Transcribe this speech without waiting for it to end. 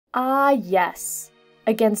Ah, yes.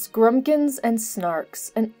 Against Grumkins and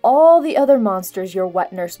Snarks and all the other monsters your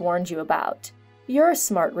wet nurse warned you about. You're a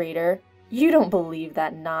smart reader. You don't believe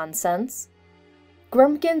that nonsense.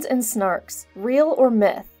 Grumkins and Snarks, real or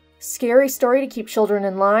myth? Scary story to keep children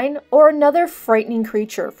in line, or another frightening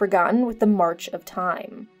creature forgotten with the march of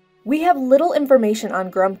time? We have little information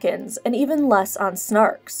on Grumkins, and even less on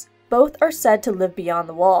Snarks. Both are said to live beyond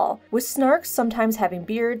the wall, with Snarks sometimes having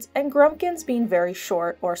beards and Grumkins being very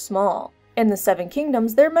short or small. In the Seven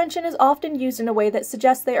Kingdoms, their mention is often used in a way that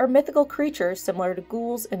suggests they are mythical creatures similar to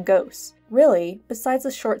ghouls and ghosts. Really, besides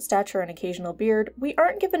the short stature and occasional beard, we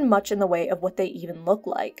aren't given much in the way of what they even look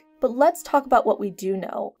like. But let's talk about what we do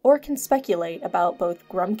know, or can speculate about both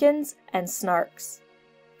Grumkins and Snarks.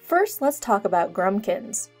 First, let's talk about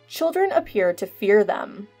Grumkins. Children appear to fear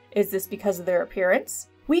them. Is this because of their appearance?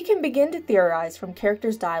 We can begin to theorize from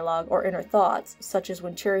characters' dialogue or inner thoughts, such as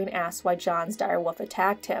when Tyrion asks why Jon's direwolf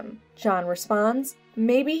attacked him. Jon responds,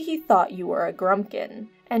 "Maybe he thought you were a Grumkin,"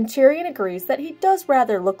 and Tyrion agrees that he does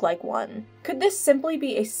rather look like one. Could this simply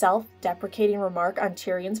be a self-deprecating remark on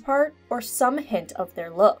Tyrion's part, or some hint of their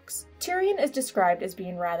looks? Tyrion is described as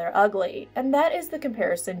being rather ugly, and that is the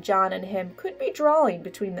comparison Jon and him could be drawing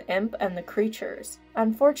between the imp and the creatures.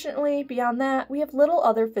 Unfortunately, beyond that, we have little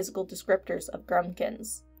other physical descriptors of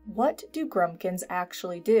Grumkins. What do Grumkins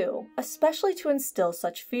actually do, especially to instill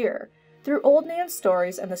such fear? Through Old Nan's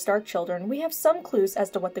stories and the Stark children, we have some clues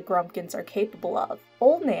as to what the Grumkins are capable of.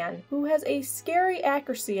 Old Nan, who has a scary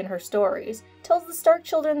accuracy in her stories, tells the Stark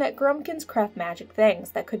children that Grumkins craft magic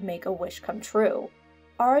things that could make a wish come true.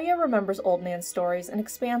 Arya remembers Old Nan's stories and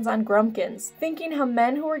expands on Grumkins, thinking how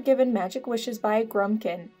men who were given magic wishes by a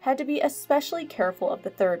Grumkin had to be especially careful of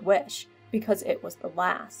the third wish, because it was the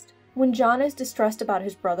last. When Jon is distressed about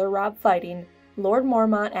his brother Robb fighting, Lord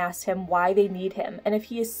Mormont asks him why they need him and if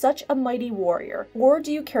he is such a mighty warrior, or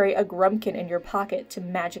do you carry a Grumkin in your pocket to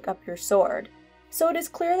magic up your sword? So it is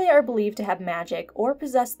clear they are believed to have magic or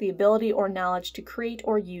possess the ability or knowledge to create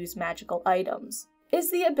or use magical items. Is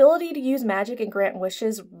the ability to use magic and grant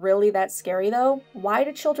wishes really that scary though? Why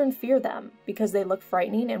do children fear them? Because they look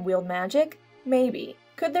frightening and wield magic? Maybe.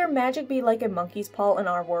 Could their magic be like a monkey's paw in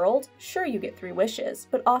our world? Sure, you get 3 wishes,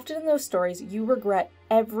 but often in those stories you regret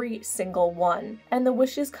every single one, and the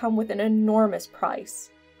wishes come with an enormous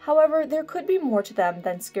price. However, there could be more to them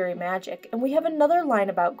than scary magic, and we have another line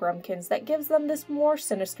about Grumkins that gives them this more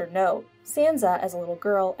sinister note. Sansa, as a little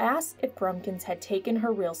girl, asks if Grumkins had taken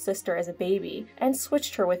her real sister as a baby and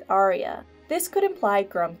switched her with Arya. This could imply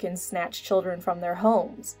Grumkins snatch children from their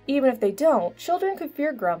homes. Even if they don't, children could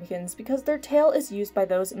fear Grumkins because their tale is used by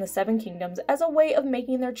those in the Seven Kingdoms as a way of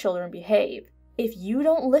making their children behave. If you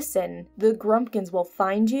don't listen, the Grumkins will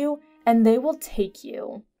find you, and they will take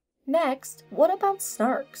you. Next, what about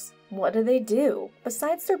Snarks? What do they do?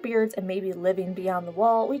 Besides their beards and maybe living beyond the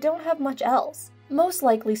wall, we don't have much else. Most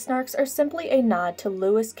likely, Snarks are simply a nod to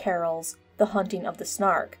Lewis Carroll's The Hunting of the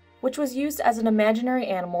Snark, which was used as an imaginary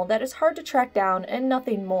animal that is hard to track down and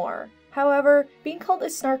nothing more. However, being called a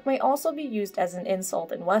Snark may also be used as an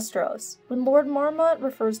insult in Westeros. When Lord Mormont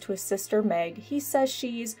refers to his sister Meg, he says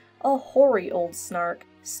she's a hoary old Snark,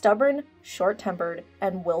 stubborn, short-tempered,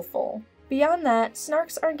 and willful. Beyond that,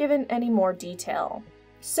 Snarks aren't given any more detail.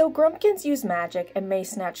 So Grumkins use magic and may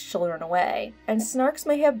snatch children away, and Snarks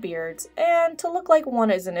may have beards, and to look like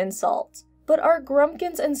one is an insult. But are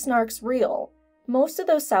Grumkins and Snarks real? Most of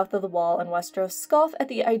those south of the wall in Westeros scoff at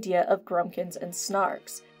the idea of Grumkins and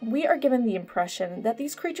Snarks. We are given the impression that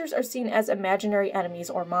these creatures are seen as imaginary enemies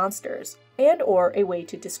or monsters, and/or a way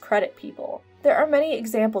to discredit people. There are many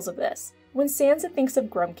examples of this. When Sansa thinks of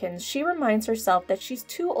Grumkins, she reminds herself that she's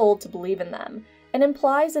too old to believe in them, and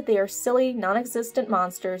implies that they are silly, non-existent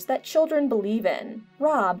monsters that children believe in.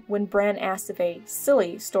 Robb, when Bran asks if a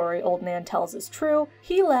silly story Old Nan tells is true,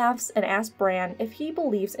 he laughs and asks Bran if he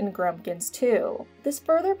believes in Grumkins too. This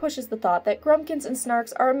further pushes the thought that Grumkins and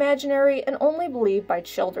Snarks are imaginary and only believed by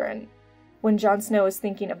children. When Jon Snow is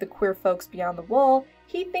thinking of the queer folks beyond the wall,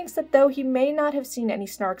 he thinks that though he may not have seen any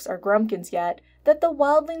Snarks or Grumkins yet, that the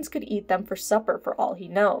wildlings could eat them for supper for all he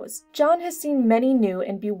knows. Jon has seen many new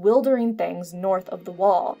and bewildering things north of the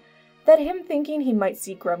wall. That him thinking he might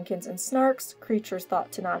see Grumkins and Snarks, creatures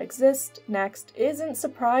thought to not exist, next, isn't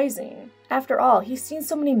surprising. After all, he's seen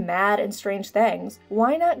so many mad and strange things.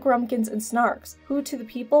 Why not Grumkins and Snarks, who to the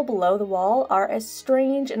people below the wall are as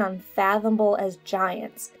strange and unfathomable as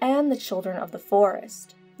giants, and the children of the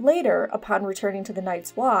forest? Later, upon returning to the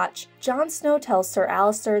Night's Watch, Jon Snow tells Sir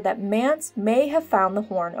Alliser that Mance may have found the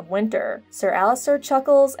Horn of Winter. Sir Alliser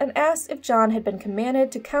chuckles and asks if Jon had been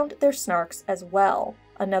commanded to count their Snarks as well.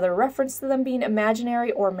 another reference to them being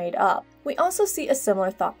imaginary or made up. We also see a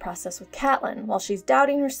similar thought process with Catelyn. While she's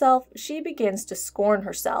doubting herself, she begins to scorn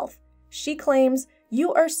herself. She claims,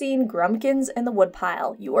 "You are seeing Grumkins in the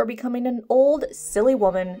woodpile. You are becoming an old, silly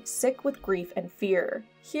woman, sick with grief and fear."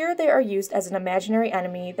 Here they are used as an imaginary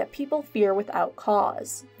enemy that people fear without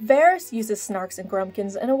cause. Varys uses Snarks and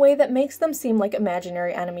Grumkins in a way that makes them seem like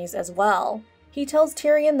imaginary enemies as well. He tells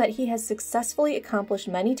Tyrion that he has successfully accomplished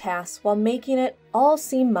many tasks while making it all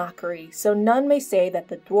seem mockery, so none may say that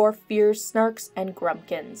the dwarf fears Snarks and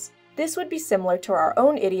Grumkins. This would be similar to our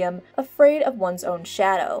own idiom, afraid of one's own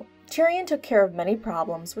shadow. Tyrion took care of many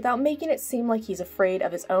problems without making it seem like he's afraid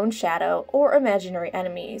of his own shadow or imaginary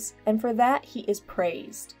enemies, and for that he is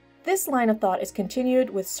praised. This line of thought is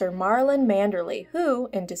continued with Sir Marlon Manderly, who,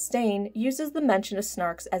 in disdain, uses the mention of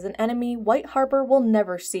Snarks as an enemy White Harbor will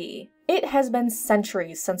never see. It has been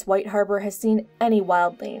centuries since White Harbor has seen any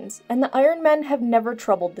wildlings, and the Iron Men have never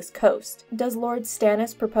troubled this coast. Does Lord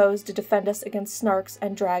Stannis propose to defend us against Snarks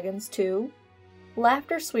and dragons too?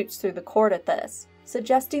 Laughter sweeps through the court at this,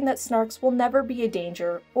 suggesting that Snarks will never be a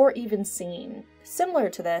danger or even seen. Similar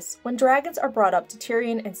to this, when dragons are brought up to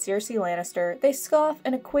Tyrion and Cersei Lannister, they scoff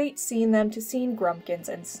and equate seeing them to seeing Grumkins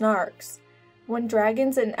and Snarks. When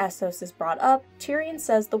dragons in Essos is brought up, Tyrion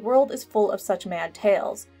says the world is full of such mad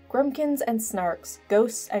tales. Grumkins and Snarks,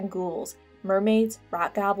 ghosts and ghouls, mermaids,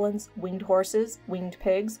 rock goblins, winged horses, winged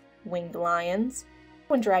pigs, winged lions.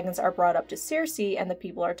 When dragons are brought up to Cersei and the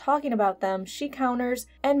people are talking about them, she counters,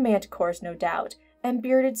 and manticores no doubt. And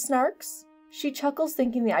bearded Snarks? She chuckles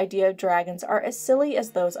thinking the idea of dragons are as silly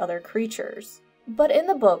as those other creatures. But in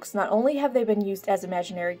the books, not only have they been used as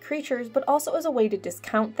imaginary creatures, but also as a way to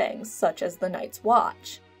discount things, such as the Night's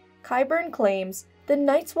Watch. Qyburn claims, "The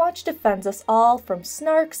Night's Watch defends us all from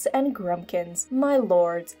Snarks and Grumkins. My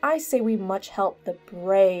lords, I say we much help the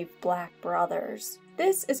brave Black Brothers."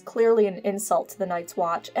 This is clearly an insult to the Night's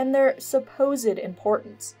Watch and their supposed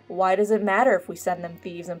importance. Why does it matter if we send them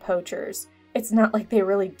thieves and poachers? It's not like they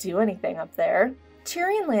really do anything up there.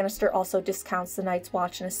 Tyrion Lannister also discounts the Night's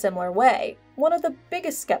Watch in a similar way. One of the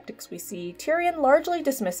biggest skeptics we see, Tyrion largely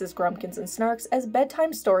dismisses Grumkins and Snarks as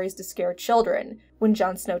bedtime stories to scare children. When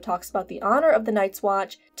Jon Snow talks about the honor of the Night's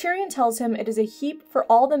Watch, Tyrion tells him it is a heap for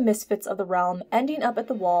all the misfits of the realm ending up at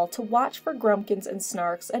the wall to watch for Grumkins and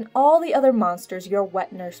Snarks and all the other monsters your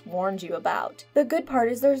wet nurse warned you about. The good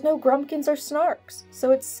part is there's no Grumkins or Snarks,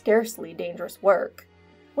 so it's scarcely dangerous work.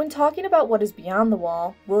 When talking about what is beyond the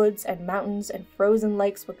wall, woods and mountains and frozen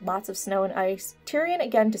lakes with lots of snow and ice, Tyrion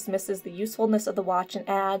again dismisses the usefulness of the watch and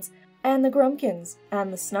adds, "And the Grumkins,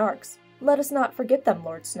 and the Snarks. Let us not forget them,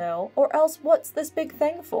 Lord Snow, or else what's this big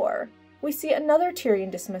thing for?" We see another Tyrion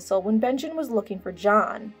dismissal when Benjen was looking for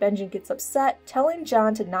Jon. Benjen gets upset, telling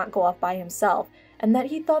Jon to not go off by himself, and that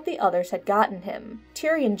he thought the others had gotten him.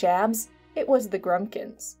 Tyrion jabs, "It was the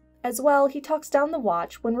Grumkins." As well, he talks down the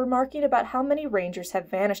watch when remarking about how many rangers have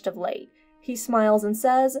vanished of late. He smiles and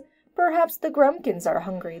says, "Perhaps the Grumkins are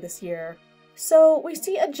hungry this year." So, we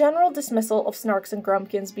see a general dismissal of Snarks and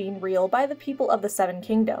Grumkins being real by the people of the Seven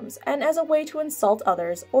Kingdoms, and as a way to insult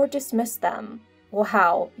others or dismiss them.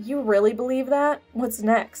 Wow, you really believe that? What's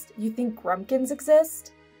next? You think Grumkins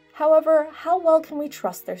exist? However, how well can we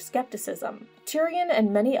trust their skepticism? Tyrion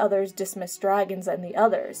and many others dismiss dragons and the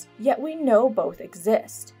others, yet we know both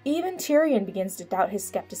exist. Even Tyrion begins to doubt his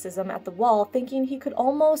skepticism at the wall, thinking he could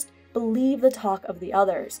almost believe the talk of the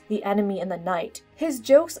others, the enemy in the night. His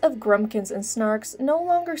jokes of Grumkins and Snarks no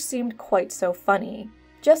longer seemed quite so funny.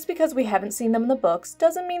 Just because we haven't seen them in the books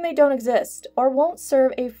doesn't mean they don't exist, or won't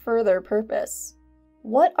serve a further purpose.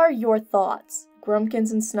 What are your thoughts?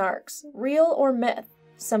 Grumkins and Snarks, real or myth?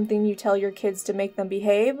 Something you tell your kids to make them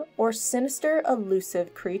behave, or sinister,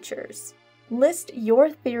 elusive creatures? List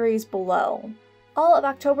your theories below. All of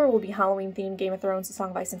October will be Halloween-themed Game of Thrones: A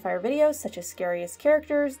Song of Ice and Fire videos, such as scariest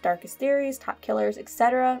characters, darkest theories, top killers,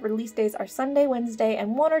 etc. Release days are Sunday, Wednesday,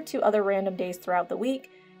 and 1 or 2 other random days throughout the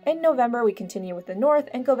week. In November, we continue with the North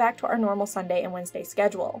and go back to our normal Sunday and Wednesday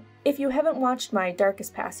schedule. If you haven't watched my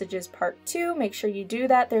Darkest Passages Part 2, make sure you do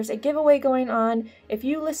that. There's a giveaway going on. If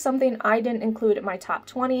you list something I didn't include in my top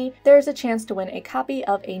 20, there's a chance to win a copy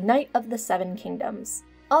of A Knight of the Seven Kingdoms.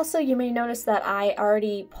 Also, you may notice that I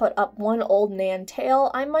already put up one Old Nan tale.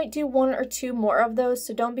 I might do 1 or 2 more of those,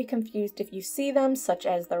 so don't be confused if you see them, such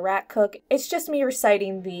as the Rat Cook. It's just me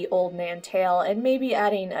reciting the Old Nan tale and maybe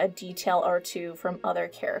adding a detail or 2 from other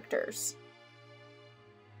characters.